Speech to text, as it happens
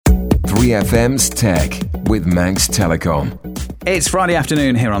3FM's Tech with Manx Telecom. It's Friday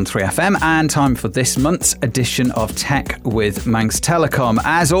afternoon here on 3FM and time for this month's edition of Tech with Manx Telecom.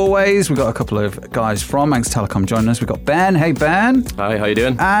 As always, we've got a couple of guys from Manx Telecom joining us. We've got Ben. Hey, Ben. Hi, how you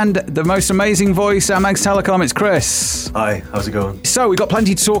doing? And the most amazing voice at Manx Telecom, it's Chris. Hi, how's it going? So we've got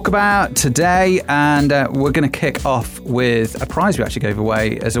plenty to talk about today, and we're going to kick off with a prize we actually gave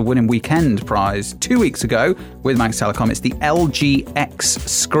away as a winning weekend prize 2 weeks ago with Manx Telecom. It's the LG X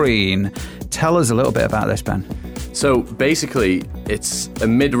screen. Tell us a little bit about this, Ben. So basically, it's a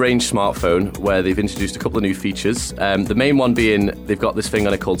mid-range smartphone where they've introduced a couple of new features. The main one being they've got this thing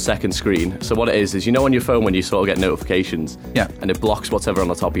on it called second screen. So what it is you know on your phone when you sort of get notifications and it blocks whatever on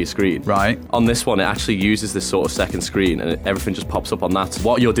the top of your screen. Right. On this one, it actually uses this sort of second screen and everything just pops up on that.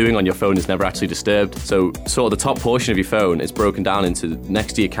 What you're doing on your phone is never actually disturbed. So sort of the top portion of your phone is broken down into,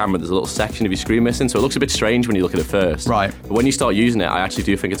 next to your camera, there's a little section of your screen missing. So it looks a bit strange when you look at it first. Right. But when you start using it, I actually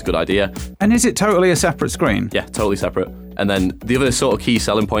do think it's a good idea. And is it totally a separate screen? Yeah, totally separate. And then the other sort of key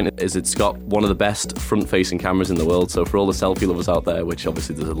selling point is it's got one of the best front-facing cameras in the world. So for all the selfie lovers out there, which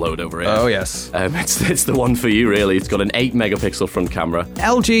obviously there's a load over here. Oh, yes. It's the one for you, really. It's got an 8-megapixel front camera.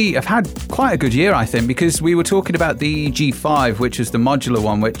 LG have had quite a good year, I think, because we were talking about the G5, which is the modular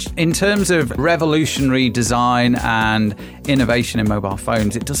one, which in terms of revolutionary design and innovation in mobile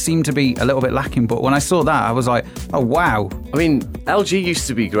phones, it does seem to be a little bit lacking. But when I saw that, I was like, oh, wow. I mean, LG used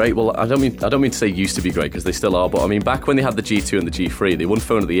to be great. Well, I don't mean to say used to be great because they still are. But I mean, back when they had the G2 and the G3, they won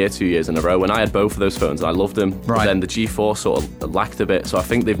Phone of the Year 2 years in a row. And I had both of those phones and I loved them. Right. But then the G4 sort of lacked a bit. So I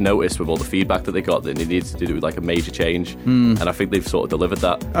think they've noticed with all the feedback that they got that they needed to do like a major change. And I think they've sort of delivered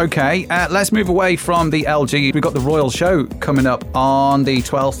that. Okay, let's move away from the LG. We've got the Royal Show coming up on the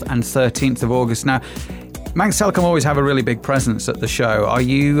 12th and 13th of August. Now, Manx Telecom always have a really big presence at the show. Are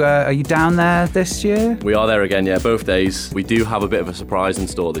you down there this year? We are there again, yeah, both days. We do have a bit of a surprise in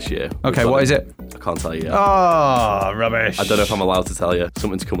store this year. Okay, what is it? I can't tell you yet. Oh, rubbish. I don't know if I'm allowed to tell you.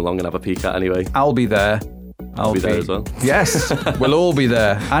 Something to come along and have a peek at anyway. I'll be there. I'll be there as well. Yes, we'll all be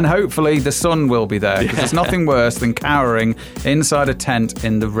there. And hopefully the sun will be there, because there's nothing worse than cowering inside a tent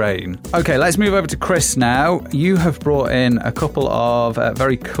in the rain. Okay, let's move over to Chris now. You have brought in a couple of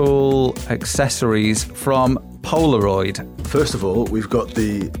very cool accessories from Polaroid. First of all, we've got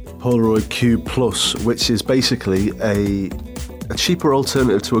the Polaroid Cube Plus, which is basically a cheaper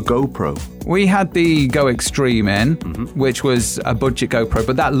alternative to a GoPro. We had the Go Extreme in, which was a budget GoPro,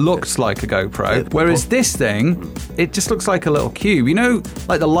 but that looks like a GoPro. Whereas this thing, it just looks like a little cube. You know,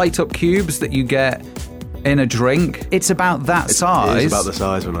 like the light-up cubes that you get in a drink? It's about that size. It is about the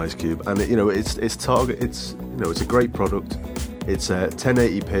size of an ice cube. And, it's target. It's a great product. It's a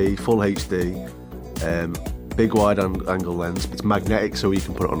 1080p, full HD, big wide angle lens. It's magnetic, so you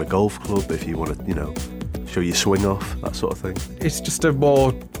can put it on a golf club if you want to, show your swing off, that sort of thing. It's just a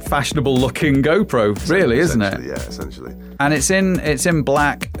more fashionable looking GoPro, really, isn't it? Yeah, essentially. And it's in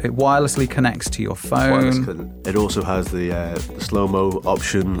black. It wirelessly connects to your phone. It also has the slow-mo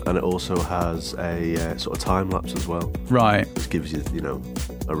option, and it also has a sort of time lapse as well. Right. Which gives you,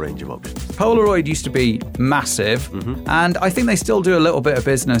 a range of options. Polaroid used to be massive, and I think they still do a little bit of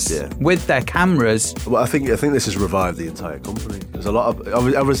business with their cameras. Well, I think this has revived the entire company. There's a lot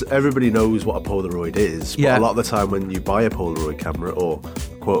of everybody knows what a Polaroid is, but a lot of the time when you buy a Polaroid camera or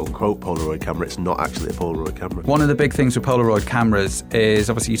quote-unquote Polaroid camera, it's not actually a Polaroid camera. One of the big things with Polaroid cameras is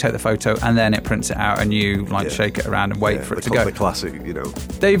obviously you take the photo and then it prints it out and you shake it around and wait for it to go. The classic,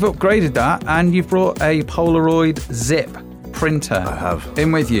 They've upgraded that, and you've brought a Polaroid Zip printer. I have.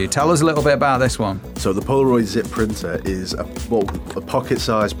 In with you. Tell us a little bit about this one. So the Polaroid Zip printer is a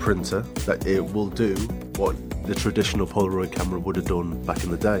pocket-sized printer that it will do what the traditional Polaroid camera would have done back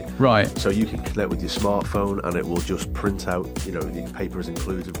in the day. Right. So you can connect with your smartphone and it will just print out, the paper is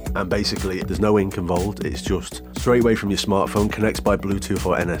included. And basically, there's no ink involved. It's just straight away from your smartphone, connects by Bluetooth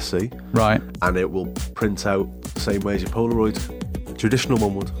or NFC. Right. And it will print out the same way as your Polaroid traditional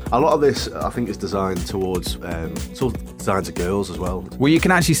one would. A lot of this, I think, is designed towards sort of designed to girls as well. Well, you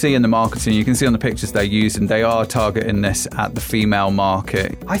can actually see in the marketing, you can see on the pictures they're using, they are targeting this at the female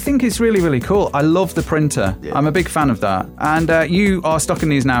market. I think it's really, really cool. I love the printer. Yeah. I'm a big fan of that. And you are stocking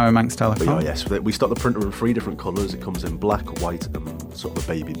these now in Manx Telecom? Yes. We stock the printer in 3 different colours. It comes in black, white and sort of a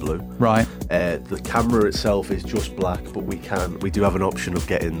baby blue. Right. The camera itself is just black, but we do have an option of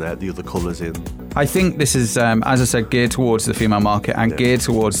getting the other colours in. I think this is, as I said, geared towards the female market and geared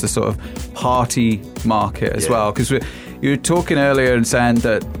towards the sort of party market as well. Because you were talking earlier and saying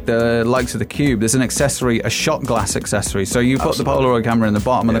that the likes of the Cube, there's an accessory, a shot glass accessory. So you put the Polaroid camera in the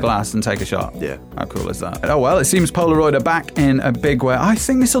bottom of the glass and take a shot. Yeah. How cool is that? Oh, well, it seems Polaroid are back in a big way. I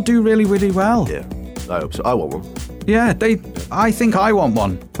think this will do really, really well. Yeah. I hope so. I want one. Yeah, I think I want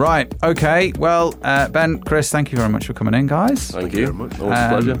one. Right, okay. Well, Ben, Chris, thank you very much for coming in, guys. Thank you very much. Always a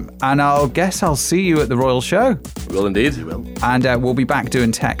pleasure. And I'll see you at the Royal Show. Will indeed. You will. And we'll be back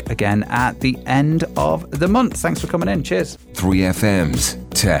doing tech again at the end of the month. Thanks for coming in. Cheers. 3FM's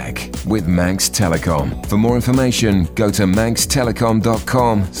Tech with Manx Telecom. For more information, go to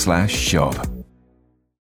manxtelecom.com/shop.